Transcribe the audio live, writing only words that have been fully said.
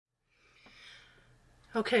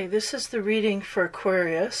Okay, this is the reading for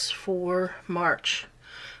Aquarius for March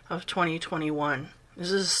of 2021.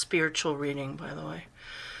 This is a spiritual reading, by the way.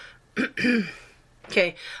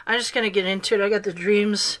 Okay, I'm just going to get into it. I got the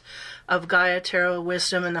Dreams of Gaia, Tarot of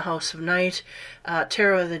Wisdom, and the House of Night,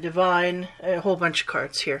 Tarot of the Divine, a whole bunch of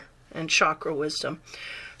cards here, and Chakra Wisdom.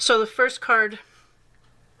 So the first card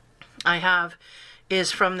I have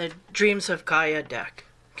is from the Dreams of Gaia deck,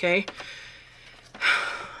 okay?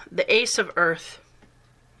 The Ace of Earth.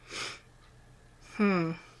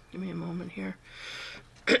 Give me a moment here.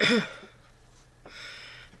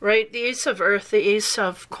 Right, the Ace of Earth, the Ace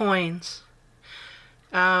of Coins.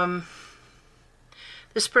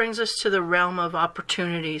 This brings us to the realm of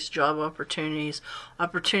opportunities, job opportunities,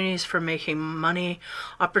 opportunities for making money,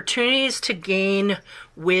 opportunities to gain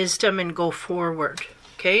wisdom and go forward.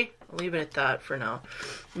 Okay, I'll leave it at that for now.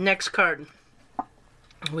 Next card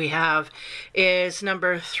we have is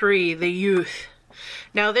number 3, the Youth.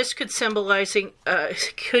 Now this could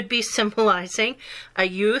be symbolizing a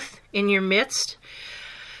youth in your midst,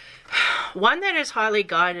 one that is highly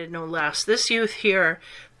guided, no less. This youth here,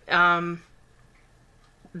 their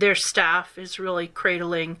staff is really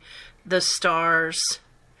cradling the stars,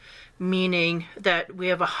 meaning that we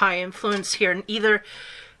have a high influence here, and either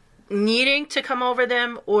needing to come over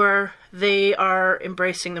them or they are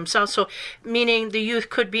embracing themselves. So meaning the youth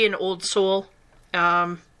could be an old soul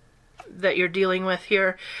that you're dealing with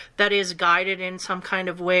here that is guided in some kind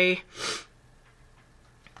of way.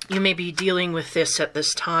 You may be dealing with this at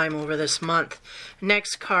this time over this month.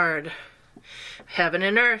 Next card, Heaven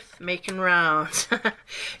and Earth making rounds.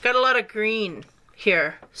 Got a lot of green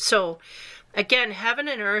here. So again, Heaven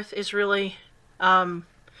and Earth is really the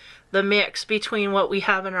mix between what we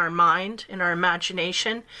have in our mind, in our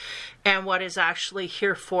imagination, and what is actually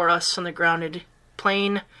here for us on the grounded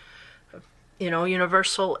plane. You know,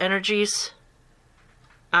 universal energies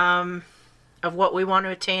of what we want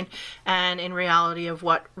to attain, and in reality of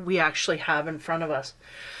what we actually have in front of us.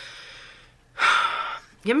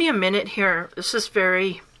 Give me a minute here. This is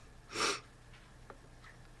very...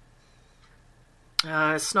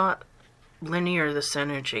 it's not linear, this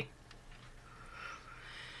energy.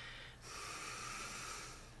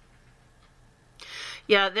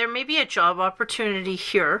 Yeah, there may be a job opportunity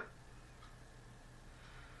here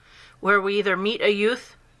where we either meet a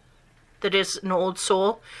youth that is an old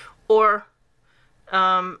soul, or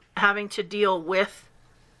having to deal with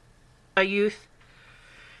a youth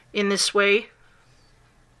in this way.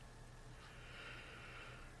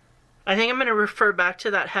 I think I'm going to refer back to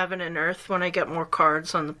that Heaven and Earth when I get more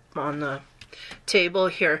cards on the table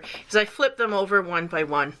here, because I flip them over one by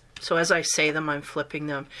one. So as I say them, I'm flipping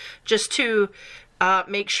them, just to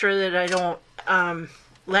make sure that I don't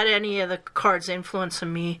let any of the cards influence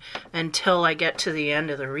me until I get to the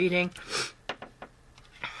end of the reading.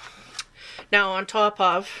 Now, on top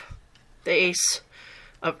of the Ace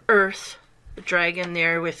of Earth, the dragon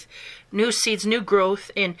there with new seeds, new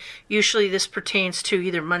growth, and usually this pertains to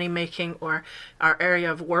either money making or our area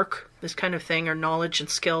of work, this kind of thing, or knowledge and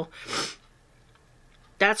skill.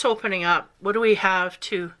 That's opening up. What do we have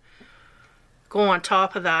to go on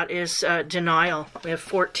top of that is denial. We have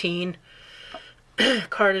 14.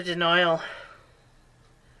 Card of denial.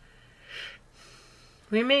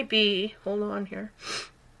 We may be, hold on here,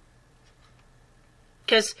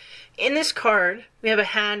 because in this card we have a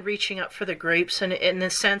hand reaching up for the grapes, and in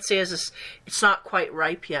the sense is it's not quite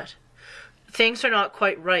ripe yet. Things are not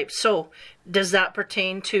quite ripe. So does that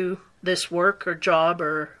pertain to this work or job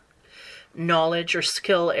or knowledge or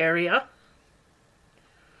skill area?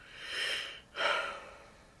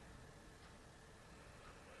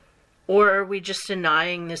 Or are we just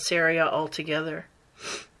denying this area altogether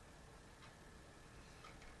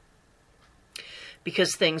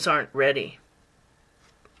because things aren't ready?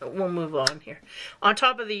 We'll move on here. On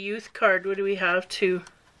top of the Youth card, what do we have to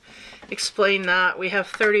explain that? We have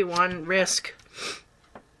 31, Risk.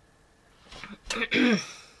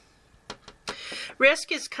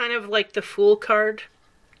 Risk is kind of like the Fool card,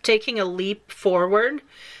 taking a leap forward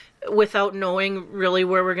without knowing really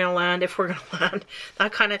where we're going to land, if we're going to land,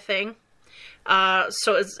 that kind of thing.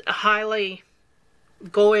 So it's highly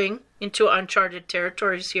going into uncharted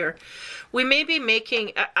territories here. We may be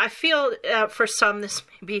making, I feel for some this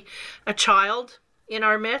may be a child in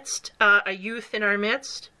our midst, a youth in our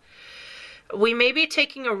midst. We may be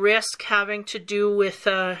taking a risk having to do with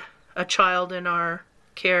a child in our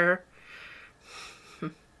care.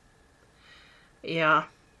 Yeah.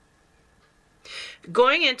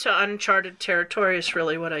 Going into uncharted territory is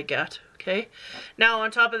really what I get, okay? Now,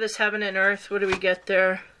 on top of this Heaven and Earth, what do we get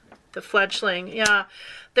there? The fledgling, yeah.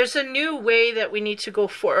 There's a new way that we need to go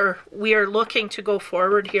for, we are looking to go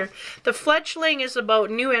forward here. The fledgling is about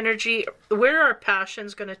new energy, where our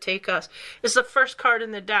passion's going to take us. It's the first card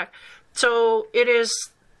in the deck. So it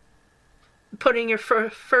is putting your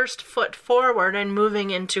first foot forward and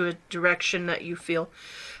moving into a direction that you feel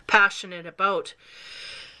passionate about.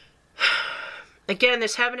 Again,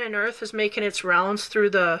 this heaven and earth is making its rounds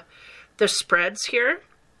through the spreads here.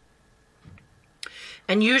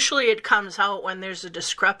 And usually it comes out when there's a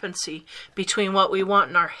discrepancy between what we want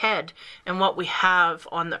in our head and what we have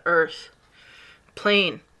on the earth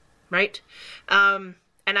plane, right? And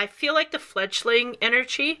I feel like the fledgling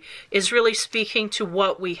energy is really speaking to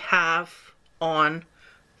what we have on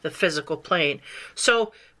the physical plane.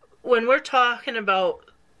 So when we're talking about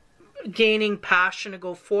gaining passion to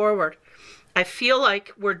go forward, I feel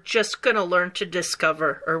like we're just going to learn to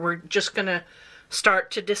discover, or we're just going to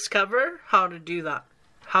start to discover how to do that.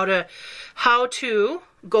 How to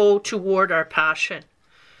go toward our passion.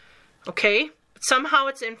 Okay? Somehow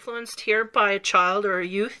it's influenced here by a child or a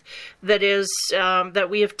youth that is that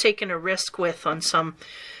we have taken a risk with on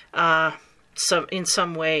in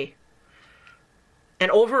some way. And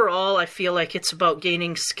overall, I feel like it's about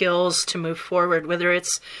gaining skills to move forward, whether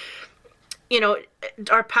it's, you know,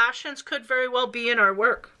 our passions could very well be in our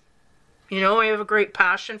work. You know, we have a great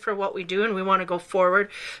passion for what we do and we want to go forward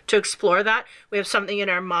to explore that. We have something in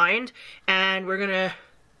our mind and we're going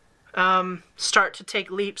to start to take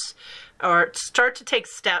leaps, or start to take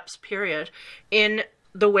steps, period, in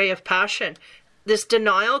the way of passion. This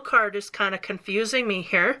denial card is kind of confusing me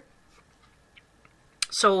here.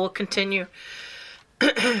 So we'll continue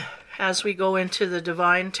as we go into the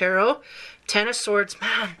Divine Tarot. Ten of Swords,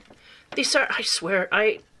 man, these are, I swear,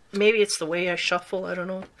 maybe it's the way I shuffle, I don't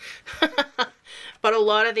know. But a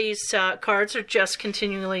lot of these cards are just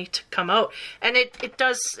continually to come out. And it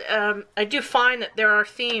does, I do find that there are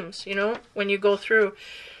themes, you know, when you go through.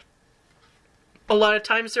 A lot of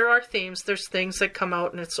times there are themes. There's things that come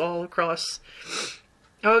out and it's all across.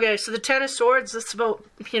 Okay, so the Ten of Swords, that's about,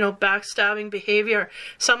 you know, backstabbing behavior.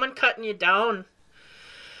 Someone cutting you down,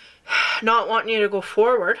 not wanting you to go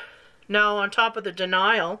forward. Now, on top of the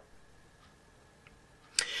denial,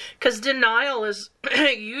 because denial is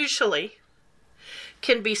usually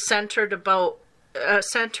can be centered about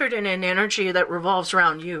centered in an energy that revolves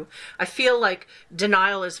around you. I feel like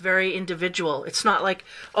denial is very individual. It's not like,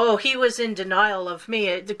 oh, he was in denial of me.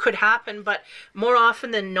 It could happen, but more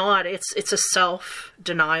often than not, it's a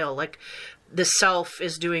self-denial. Like the self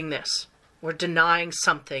is doing this. We're denying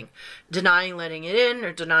something. Denying letting it in,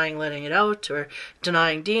 or denying letting it out, or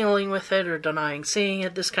denying dealing with it, or denying seeing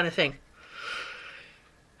it, this kind of thing.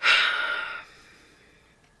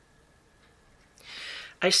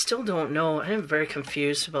 I still don't know. I'm very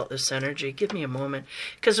confused about this energy. Give me a moment.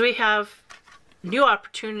 Because we have new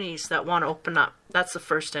opportunities that want to open up. That's the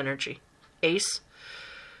first energy. Ace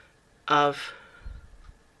of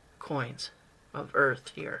Coins, of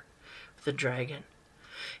Earth here, the dragon.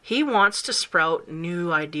 He wants to sprout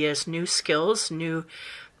new ideas, new skills, new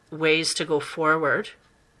ways to go forward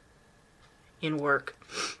in work.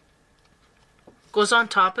 Goes on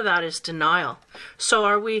top of that is denial.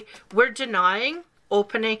 So we're denying,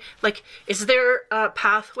 opening, like, is there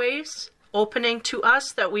pathways opening to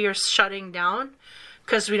us that we are shutting down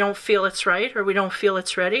because we don't feel it's right, or we don't feel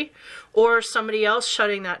it's ready, or somebody else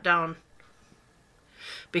shutting that down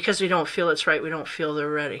because we don't feel it's right, we don't feel they're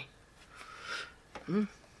ready.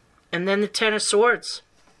 And then the Ten of Swords,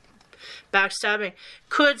 backstabbing.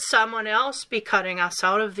 Could someone else be cutting us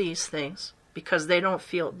out of these things because they don't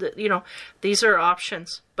feel that, you know, these are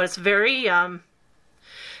options, but it's very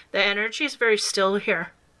the energy is very still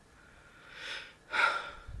here.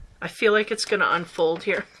 I feel like it's going to unfold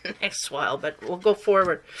here next while, but we'll go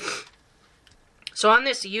forward. So on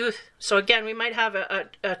this youth, so again, we might have a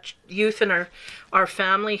youth in our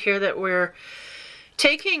family here that we're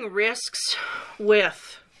taking risks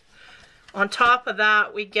with. On top of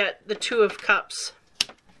that, we get the Two of Cups.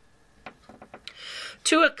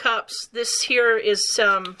 Two of Cups, this here is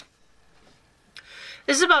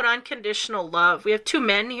this is about unconditional love. We have two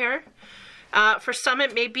men here. For some,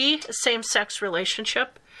 it may be a same-sex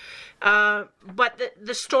relationship. But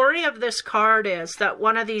the story of this card is that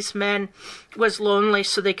one of these men was lonely,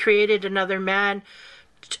 so they created another man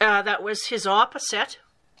that was his opposite.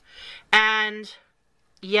 And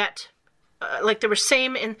yet, like they were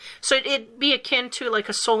same in, so it'd be akin to like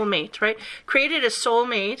a soulmate, right? Created a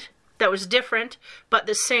soulmate that was different, but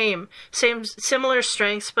the same, similar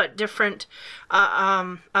strengths, but different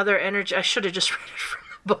other energy. I should have just read it from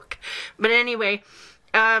the book. But anyway,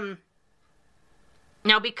 now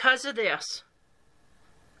because of this,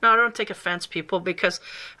 No, don't take offense, people, because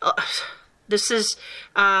this is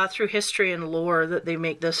through history and lore that they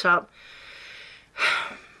make this up.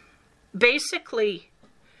 Basically,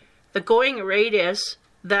 the going rate is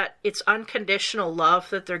that it's unconditional love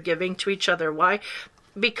that they're giving to each other. Why?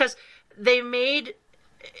 Because they made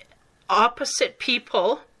opposite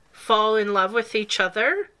people fall in love with each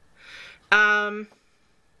other.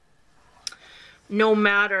 No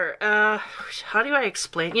matter, how do I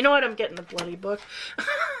explain? You know what? I'm getting the bloody book.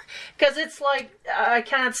 Because it's like, I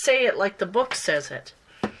can't say it like the book says it.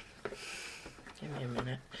 Give me a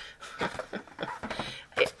minute.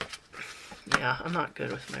 Yeah, I'm not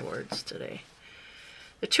good with my words today.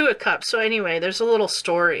 The Two of Cups. So anyway, there's a little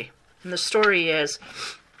story. And the story is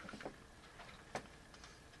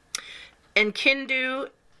Enkidu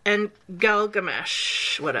and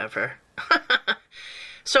Gilgamesh, whatever.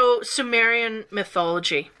 So, Sumerian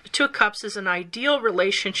mythology. The Two of Cups is an ideal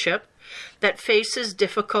relationship that faces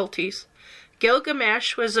difficulties.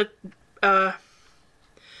 Gilgamesh was a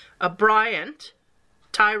tyrant,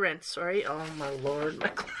 sorry. Oh my lord,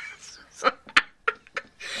 my glasses.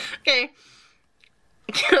 Okay.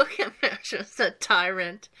 Gilgamesh was a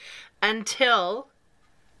tyrant until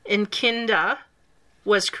Enkidu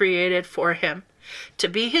was created for him to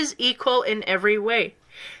be his equal in every way.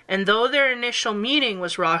 And though their initial meeting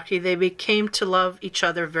was rocky, they became to love each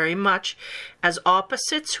other very much as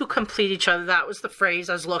opposites who complete each other. That was the phrase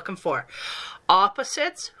I was looking for.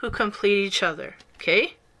 Opposites who complete each other.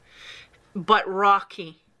 Okay? But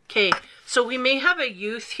rocky. Okay? So we may have a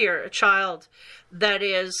youth here, a child, that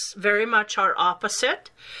is very much our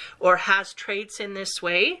opposite or has traits in this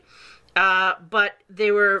way. But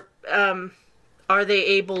they were, are they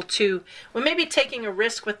able to, we may be taking a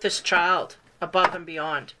risk with this child above and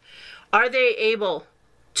beyond. Are they able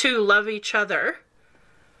to love each other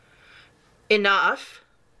enough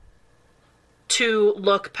to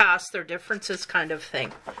look past their differences, kind of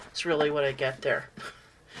thing? It's really what I get there.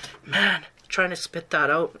 Man, trying to spit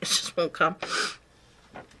that out, it just won't come.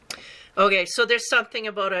 Okay, so there's something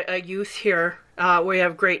about a youth here where we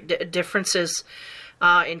have great differences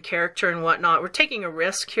in character and whatnot. We're taking a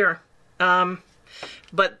risk here.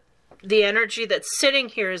 But the energy that's sitting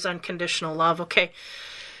here is unconditional love. Okay.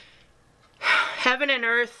 Heaven and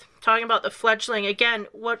earth, talking about the fledgling. Again,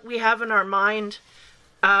 what we have in our mind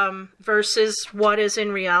versus what is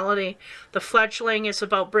in reality. The fledgling is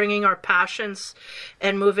about bringing our passions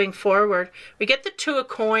and moving forward. We get the Two of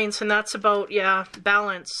Coins, and that's about, yeah,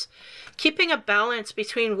 balance. Keeping a balance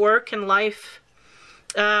between work and life.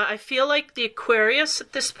 I feel like the Aquarius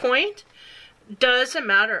at this point doesn't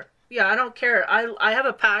matter. Yeah, I don't care. I have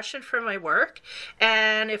a passion for my work,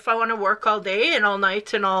 and if I want to work all day and all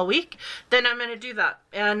night and all week, then I'm going to do that,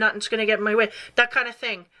 and nothing's going to get in my way. That kind of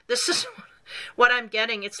thing. This is what I'm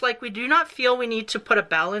getting. It's like we do not feel we need to put a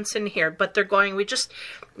balance in here, but they're going, we just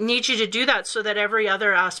need you to do that so that every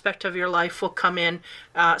other aspect of your life will come in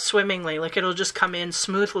swimmingly. Like it'll just come in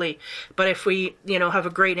smoothly. But if we, you know, have a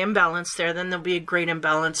great imbalance there, then there'll be a great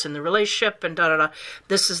imbalance in the relationship and da-da-da.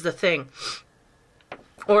 This is the thing.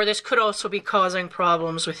 Or this could also be causing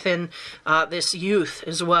problems within this youth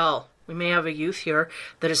as well. We may have a youth here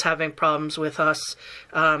that is having problems with us.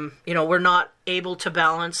 You know, we're not able to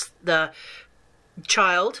balance the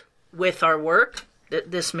child with our work.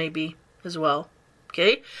 This may be as well.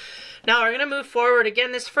 Okay. Now we're going to move forward.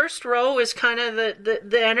 Again, this first row is kind of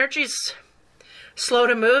the energy's slow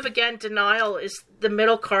to move. Again, denial is the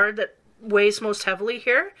middle card that weighs most heavily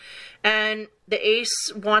here. And the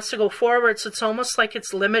ace wants to go forward, so it's almost like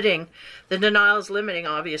it's limiting. The denial is limiting,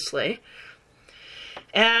 obviously.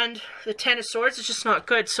 And the Ten of Swords is just not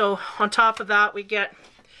good. So on top of that, we get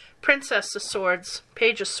Princess of Swords,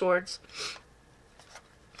 Page of Swords.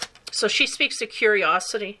 So she speaks to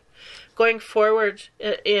curiosity, going forward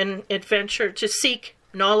in adventure to seek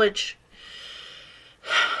knowledge.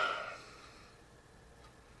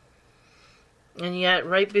 And yet,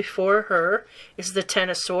 right before her is the Ten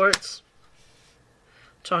of Swords.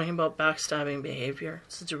 Talking about backstabbing behavior.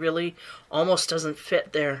 So it really almost doesn't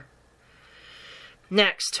fit there.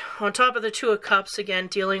 Next, on top of the Two of Cups, again,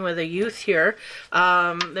 dealing with a youth here.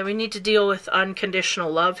 Then we need to deal with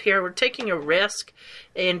unconditional love here. We're taking a risk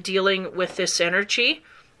in dealing with this energy.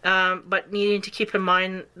 But needing to keep in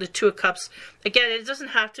mind the Two of Cups. Again, it doesn't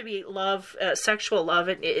have to be love, sexual love.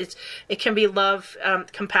 It can be love,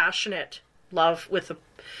 compassionate love with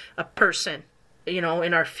a person, you know,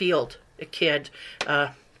 in our field, a kid,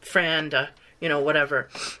 a friend, you know, whatever.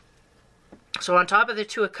 So on top of the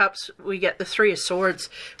Two of Cups, we get the Three of Swords,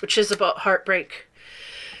 which is about heartbreak.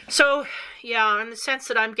 So, yeah, in the sense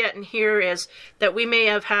that I'm getting here is that we may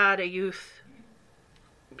have had a youth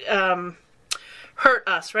hurt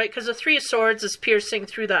us, right? Because the Three of Swords is piercing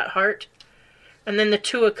through that heart. And then the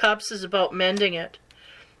Two of Cups is about mending it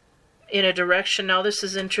in a direction. Now this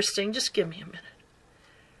is interesting. Just give me a minute.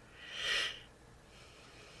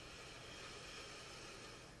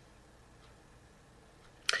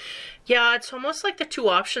 Yeah, it's almost like the two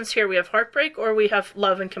options here. We have heartbreak or we have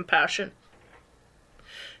love and compassion.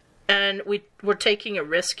 And we're taking a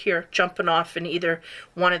risk here, jumping off in either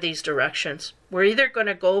one of these directions. We're either going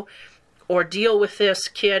to go or deal with this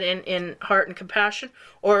kid in heart and compassion,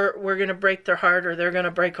 or we're going to break their heart, or they're going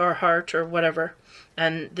to break our heart, or whatever.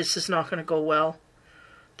 And this is not going to go well.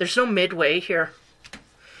 There's no midway here,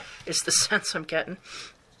 is the sense I'm getting.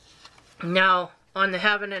 Now, on the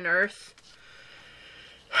heaven and earth,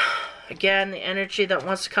 again, the energy that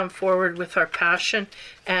wants to come forward with our passion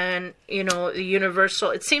and, you know, the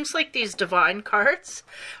universal. It seems like these divine cards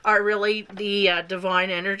are really the divine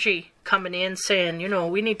energy coming in saying, you know,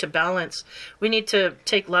 we need to balance. We need to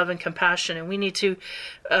take love and compassion, and we need to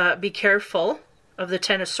be careful of the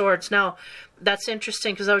Ten of Swords. Now, that's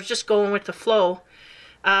interesting because I was just going with the flow.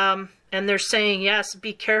 And they're saying, yes,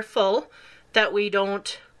 be careful that we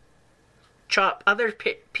don't chop other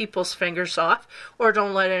people's fingers off, or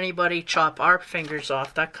don't let anybody chop our fingers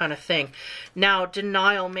off, that kind of thing. Now,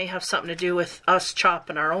 denial may have something to do with us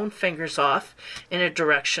chopping our own fingers off in a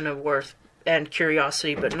direction of worth and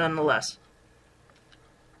curiosity, but nonetheless.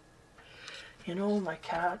 You know, my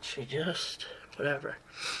cat, she just, whatever.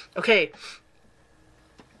 Okay,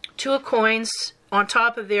 Two of Coins. On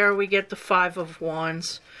top of there, we get the Five of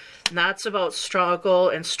Wands. And that's about struggle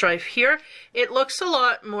and strife. Here, it looks a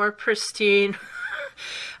lot more pristine.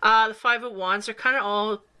 The Five of Wands are kind of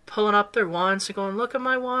all pulling up their wands and going, look at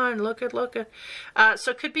my wand, look at.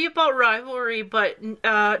 So it could be about rivalry, but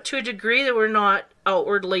to a degree that we're not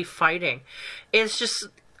outwardly fighting. It's just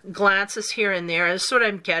glances here and there. This is what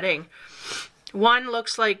I'm getting. One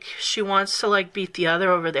looks like she wants to like beat the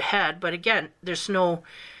other over the head, but again, there's no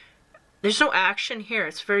action here.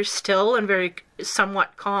 It's very still and very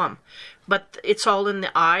somewhat calm. But it's all in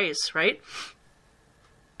the eyes, right?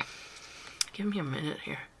 Give me a minute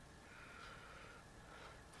here.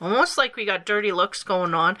 Almost like we got dirty looks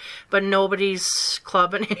going on, but nobody's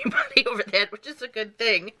clubbing anybody over the head, which is a good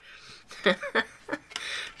thing.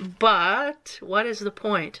 But what is the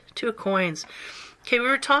point? Two of Coins. Okay, we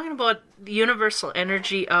were talking about the universal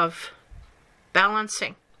energy of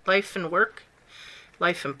balancing life and work,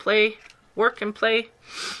 life and play, work and play.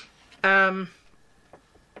 Again,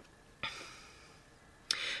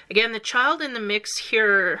 the child in the mix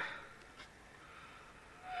here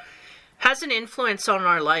has an influence on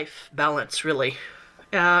our life balance, really.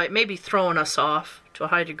 It may be throwing us off to a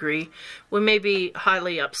high degree. We may be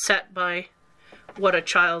highly upset by what a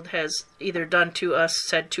child has either done to us,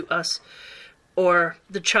 said to us, or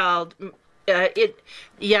the child.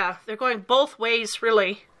 Yeah, they're going both ways,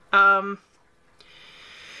 really.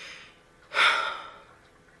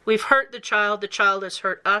 We've hurt the child has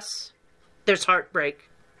hurt us. There's heartbreak.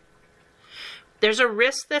 There's a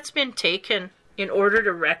risk that's been taken in order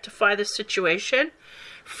to rectify the situation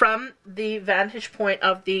from the vantage point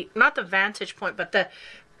of the, not the vantage point, but the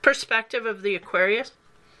perspective of the Aquarius.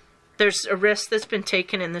 There's a risk that's been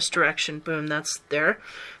taken in this direction. Boom, that's there.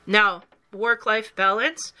 Now, work-life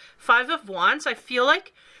balance. Five of Wands, I feel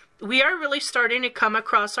like we are really starting to come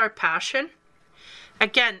across our passion.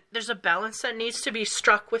 Again, there's a balance that needs to be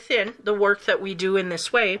struck within the work that we do in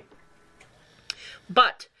this way.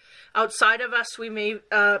 But outside of us, we may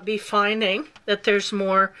be finding that there's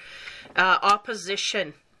more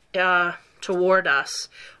opposition toward us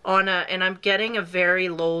on a, and I'm getting a very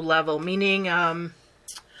low level, meaning, how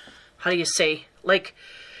do you say, like,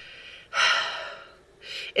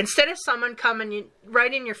 instead of someone coming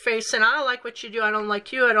right in your face and I don't like what you do, I don't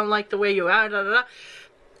like you, I don't like the way you are, da, da, da.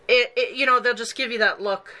 You know, they'll just give you that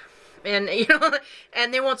look, and you know,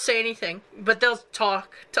 and they won't say anything, but they'll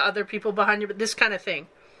talk to other people behind you, but this kind of thing.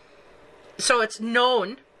 So it's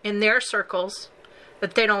known in their circles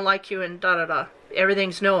that they don't like you and da da da.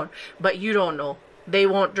 Everything's known, but you don't know. They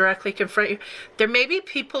won't directly confront you. There may be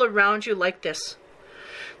people around you like this.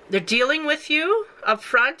 They're dealing with you up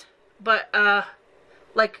front, but but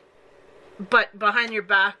behind your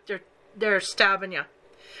back, they're stabbing you.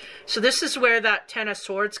 So this is where that Ten of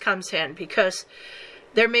Swords comes in, because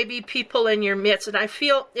there may be people in your midst. And I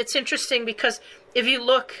feel it's interesting because if you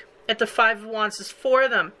look at the Five of Wands, there's four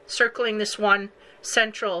of them circling this one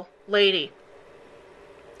central lady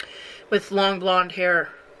with long blonde hair.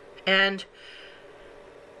 And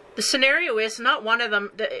the scenario is not one of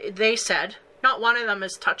them, they said, not one of them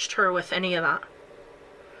has touched her with any of that.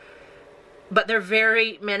 But they're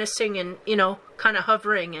very menacing and, you know, kind of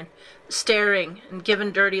hovering and staring and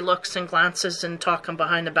giving dirty looks and glances and talking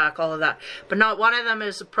behind the back, all of that. But not one of them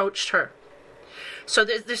has approached her. So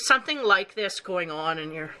there's something like this going on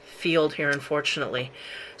in your field here, unfortunately.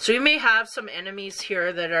 So you may have some enemies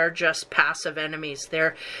here that are just passive enemies.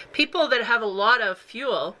 They're people that have a lot of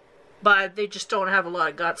fuel, but they just don't have a lot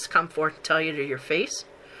of guts to come forth and tell you to your face.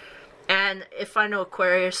 And if I know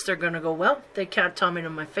Aquarius, they're going to go, well, they can't tell me to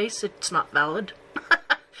my face. It's not valid.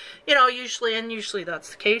 You know, usually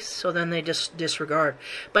that's the case. So then they just disregard.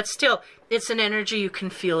 But still, it's an energy you can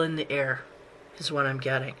feel in the air, is what I'm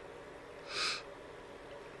getting.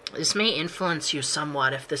 This may influence you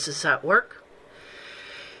somewhat if this is at work.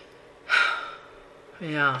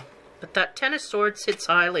 Yeah, but that Ten of Swords hits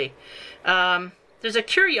highly. There's a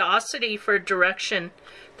curiosity for a direction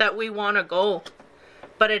that we want to go.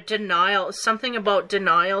 But a denial, something about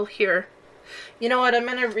denial here. You know what, I'm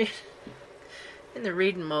going to read, in the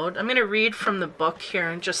reading mode, I'm going to read from the book here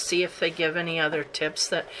and just see if they give any other tips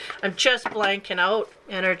that I'm just blanking out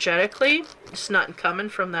energetically. It's not coming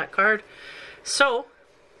from that card. So,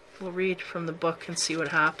 we'll read from the book and see what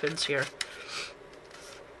happens here.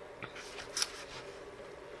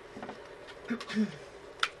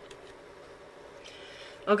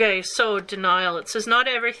 Okay, so denial. It says, not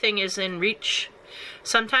everything is in reach.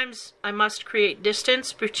 Sometimes I must create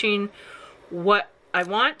distance between what I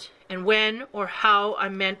want and when or how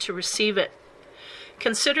I'm meant to receive it.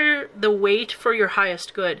 Consider the wait for your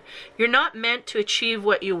highest good. You're not meant to achieve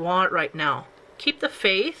what you want right now. Keep the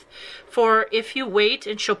faith, for if you wait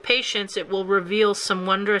and show patience, it will reveal some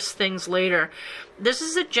wondrous things later. This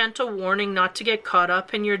is a gentle warning not to get caught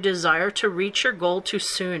up in your desire to reach your goal too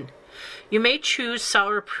soon. You may choose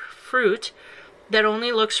sour fruit that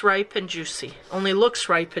only looks ripe and juicy.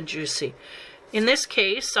 In this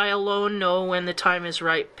case, I alone know when the time is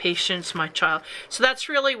right. Patience, my child. So that's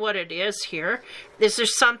really what it is here. Is there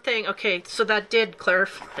something... Okay, so that did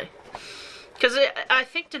clarify. Because I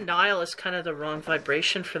think denial is kind of the wrong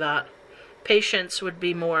vibration for that. Patience would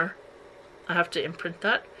be more... I have to imprint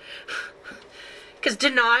that. Because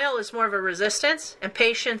denial is more of a resistance, and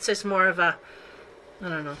patience is more of a... I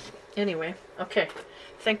don't know. Anyway, okay.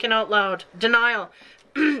 Thinking out loud. Denial.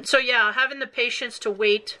 So yeah, having the patience to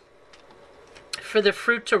wait for the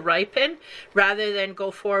fruit to ripen rather than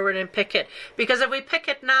go forward and pick it. Because if we pick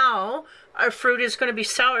it now, our fruit is going to be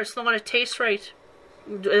sour. It's not going to taste right.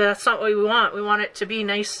 That's not what we want. We want it to be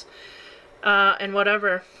nice and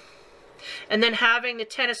whatever. And then having the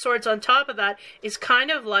Ten of Swords on top of that is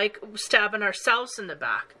kind of like stabbing ourselves in the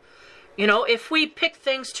back. You know, if we pick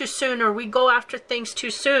things too soon or we go after things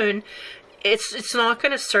too soon, it's not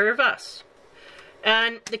going to serve us.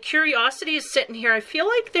 And the curiosity is sitting here. I feel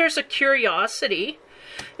like there's a curiosity.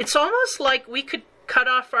 It's almost like we could cut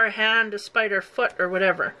off our hand to spite our foot or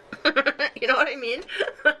whatever. You know what I mean?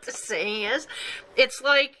 What the saying is. It's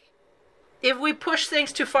like if we push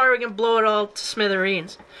things too far, we can blow it all to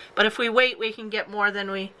smithereens. But if we wait, we can get more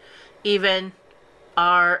than we even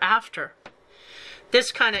are after.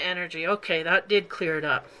 This kind of energy. Okay, that did clear it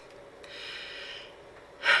up.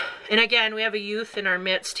 And again, we have a youth in our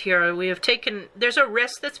midst here. We have taken, there's a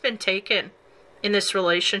risk that's been taken in this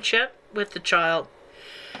relationship with the child.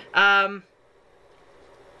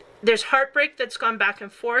 There's heartbreak that's gone back and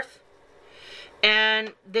forth.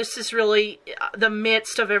 And this is really the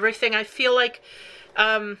midst of everything. I feel like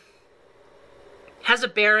has a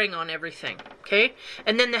bearing on everything. Okay?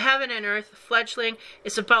 And then the heaven and earth, fledgling,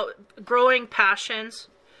 is about growing passions,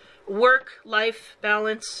 work, life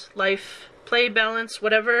balance, life play balance,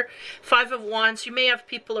 whatever. Five of Wands, you may have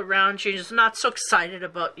people around you who's not so excited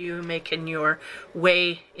about you making your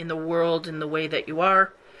way in the world in the way that you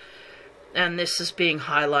are. And this is being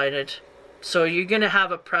highlighted. So you're going to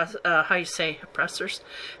have how you say, oppressors?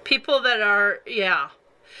 People that are, yeah.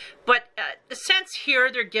 But the sense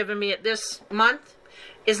here they're giving me at this month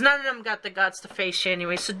is none of them got the guts to face you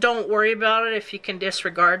anyway. So don't worry about it if you can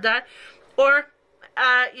disregard that. Or,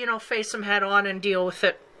 you know, face them head on and deal with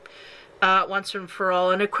it. Once and for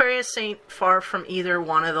all. And Aquarius ain't far from either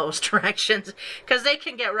one of those directions, because they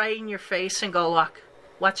can get right in your face and go, look,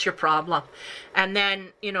 what's your problem? And then,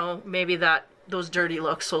 you know, maybe those dirty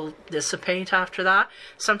looks will dissipate after that.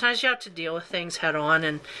 Sometimes you have to deal with things head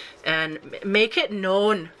on and make it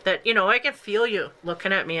known that, you know, I can feel you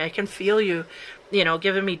looking at me. I can feel you, you know,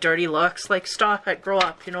 giving me dirty looks. Like, stop it, grow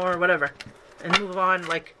up, you know, or whatever. And move on.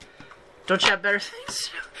 Like, don't you have better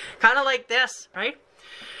things? Kind of like this, right?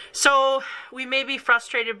 So we may be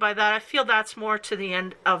frustrated by that. I feel that's more to the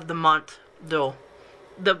end of the month, though.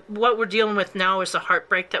 what we're dealing with now is a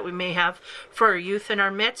heartbreak that we may have for our youth in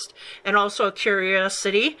our midst, and also a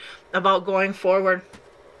curiosity about going forward.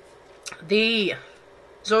 The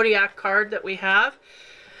zodiac card that we have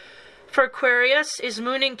for Aquarius is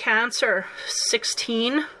Moon in Cancer,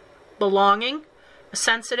 16, belonging, a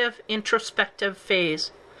sensitive, introspective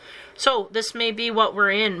phase. So this may be what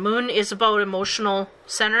we're in. Moon is about emotional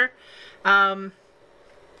center.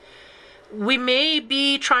 We may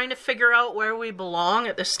be trying to figure out where we belong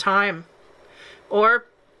at this time. Or,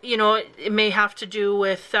 you know, it may have to do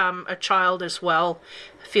with a child as well,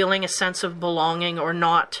 feeling a sense of belonging or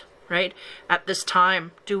not, right? At this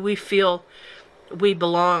time, do we feel we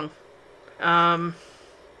belong?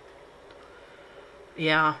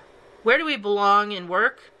 Yeah. Where do we belong in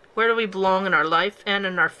work? Where do we belong in our life and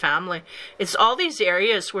in our family? It's all these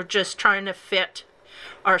areas we're just trying to fit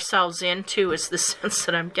ourselves into, is the sense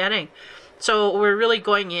that I'm getting. So we're really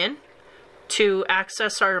going in to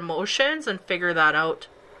access our emotions and figure that out.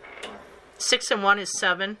 6 and 1 is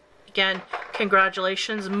 7. Again,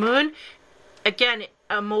 congratulations. Moon, again,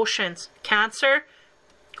 emotions. Cancer,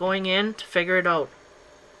 going in to figure it out.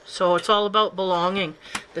 So it's all about belonging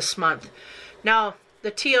this month. Now,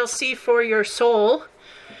 the TLC for your soul.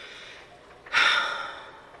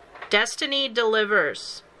 Destiny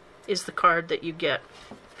Delivers is the card that you get.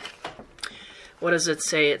 What does it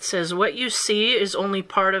say? It says, what you see is only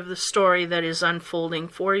part of the story that is unfolding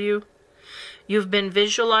for you. You've been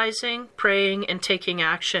visualizing, praying, and taking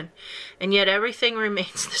action, and yet everything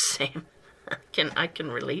remains the same. I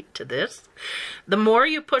can relate to this. The more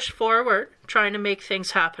you push forward, trying to make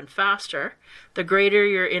things happen faster, the greater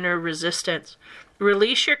your inner resistance.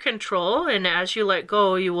 Release your control, and as you let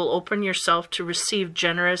go, you will open yourself to receive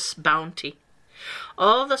generous bounty.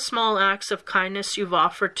 All the small acts of kindness you've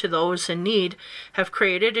offered to those in need have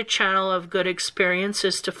created a channel of good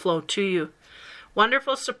experiences to flow to you.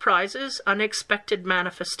 Wonderful surprises, unexpected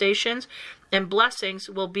manifestations, and blessings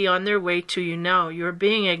will be on their way to you now. You're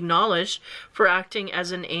being acknowledged for acting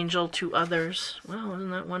as an angel to others. Wow,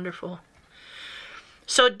 isn't that wonderful?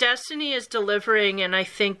 So destiny is delivering, and I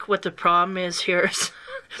think what the problem is here is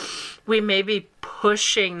we may be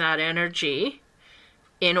pushing that energy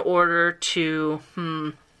in order to,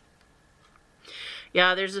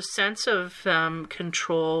 yeah, there's a sense of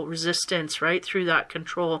control, resistance, right, through that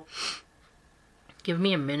control. Give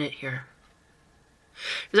me a minute here.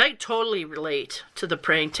 Because I totally relate to the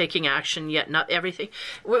praying, taking action, yet not everything.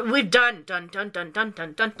 We've done.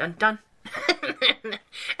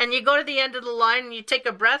 And you go to the end of the line and you take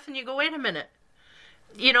a breath and you go, wait a minute.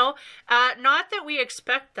 You know, not that we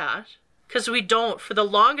expect that, because we don't. For the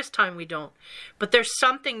longest time, we don't. But there's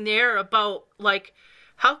something there about, like,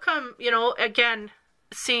 how come, you know, again,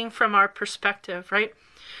 seeing from our perspective, right?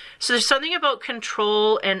 So there's something about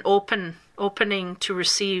control and opening to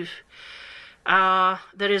receive that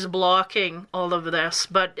is blocking all of this.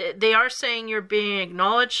 But they are saying you're being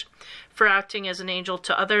acknowledged for acting as an angel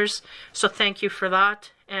to others. So thank you for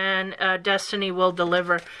that. And destiny will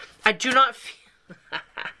deliver. I do not feel...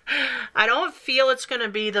 I don't feel it's going to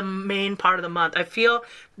be the main part of the month. I feel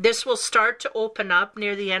this will start to open up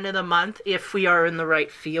near the end of the month if we are in the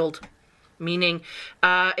right field. Meaning,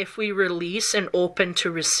 if we release and open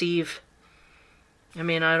to receive. I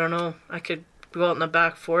mean, I don't know. I could go out in the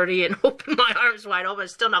back 40 and open my arms wide open. I'm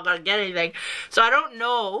still not going to get anything. So I don't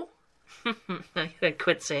know. I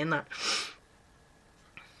quit saying that.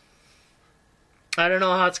 I don't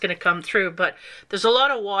know how it's going to come through, but there's a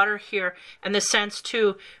lot of water here. And the sense,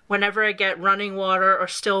 too, whenever I get running water or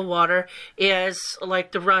still water, is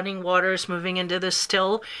like the running water is moving into the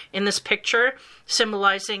still in this picture,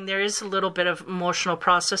 symbolizing there is a little bit of emotional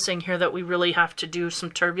processing here that we really have to do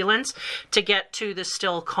some turbulence to get to the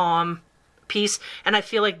still calm piece. And I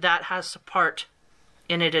feel like that has a part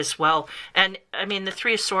in it as well. And, I mean, the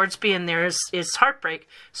Three of Swords being there is heartbreak.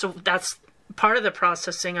 So that's part of the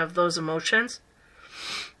processing of those emotions.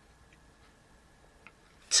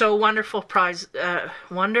 So wonderful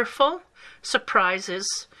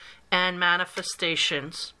surprises and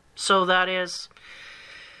manifestations. So that is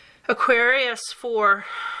Aquarius for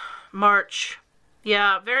March.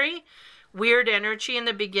 Yeah, very weird energy in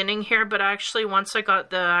the beginning here, but actually once I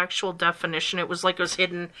got the actual definition, it was like it was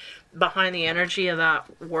hidden behind the energy of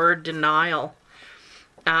that word denial.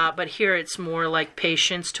 But here it's more like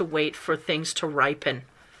patience to wait for things to ripen.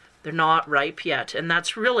 They're not ripe yet. And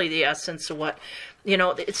that's really the essence of what, you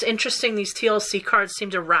know, it's interesting. These TLC cards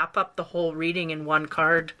seem to wrap up the whole reading in one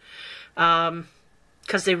card.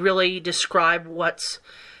 Because they really describe what's,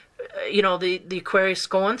 you know, the Aquarius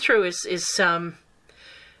going through is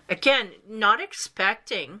again, not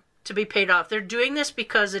expecting to be paid off. They're doing this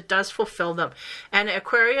because it does fulfill them. And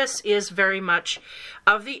Aquarius is very much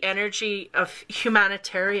of the energy of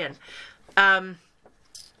humanitarian.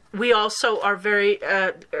 We also are very,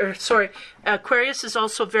 Aquarius is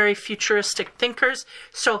also very futuristic thinkers.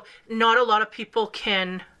 So not a lot of people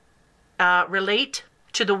can relate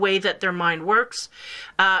to the way that their mind works.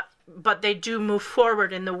 But they do move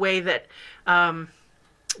forward in the way that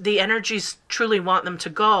the energies truly want them to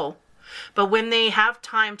go. But when they have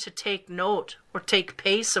time to take note or take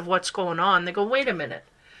pace of what's going on, they go, wait a minute.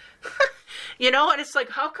 You know, and it's like,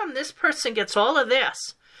 how come this person gets all of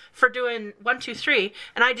this for doing 1, 2, 3,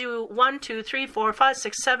 and I do 1, 2, 3, 4, 5,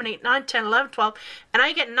 6, 7, 8, 9, 10, 11, 12, and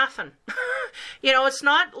I get nothing. You know, it's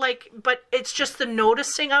not like, but it's just the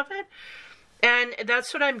noticing of it. And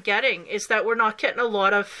that's what I'm getting, is that we're not getting a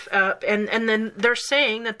lot of, and then they're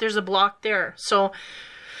saying that there's a block there. So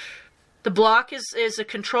the block is a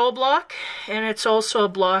control block, and it's also a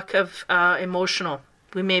block of emotional.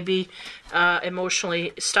 We may be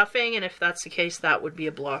emotionally stuffing, and if that's the case, that would be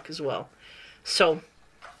a block as well. So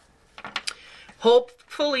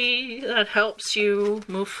hopefully that helps you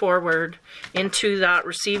move forward into that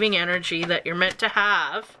receiving energy that you're meant to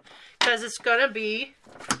have, because it's going to be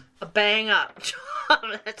a bang up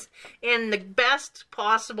in the best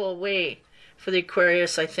possible way for the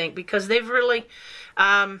Aquarius, I think, because they've really,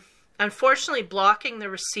 unfortunately, blocking the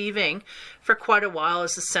receiving for quite a while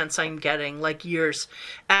is the sense I'm getting, like years.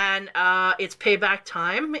 And it's payback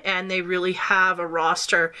time, and they really have a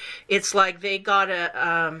roster. It's like they got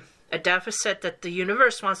a deficit that the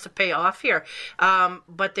universe wants to pay off here,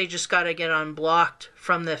 but they just got to get unblocked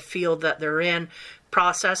from the field that they're in,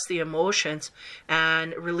 process the emotions,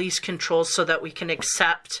 and release control so that we can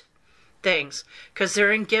accept things, because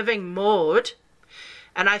they're in giving mode.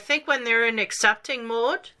 And I think when they're in accepting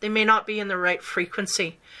mode, they may not be in the right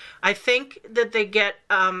frequency. I think that they get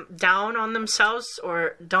down on themselves,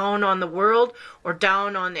 or down on the world, or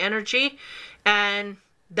down on energy, and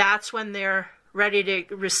that's when they're ready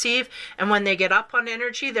to receive. And when they get up on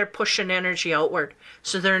energy, they're pushing energy outward,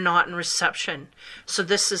 so they're not in reception. So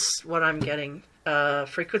this is what I'm getting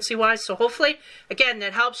frequency wise. So hopefully, again,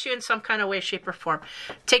 that helps you in some kind of way, shape, or form.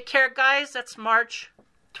 Take care, guys. That's March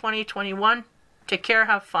 2021. Take care,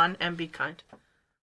 have fun, and be kind.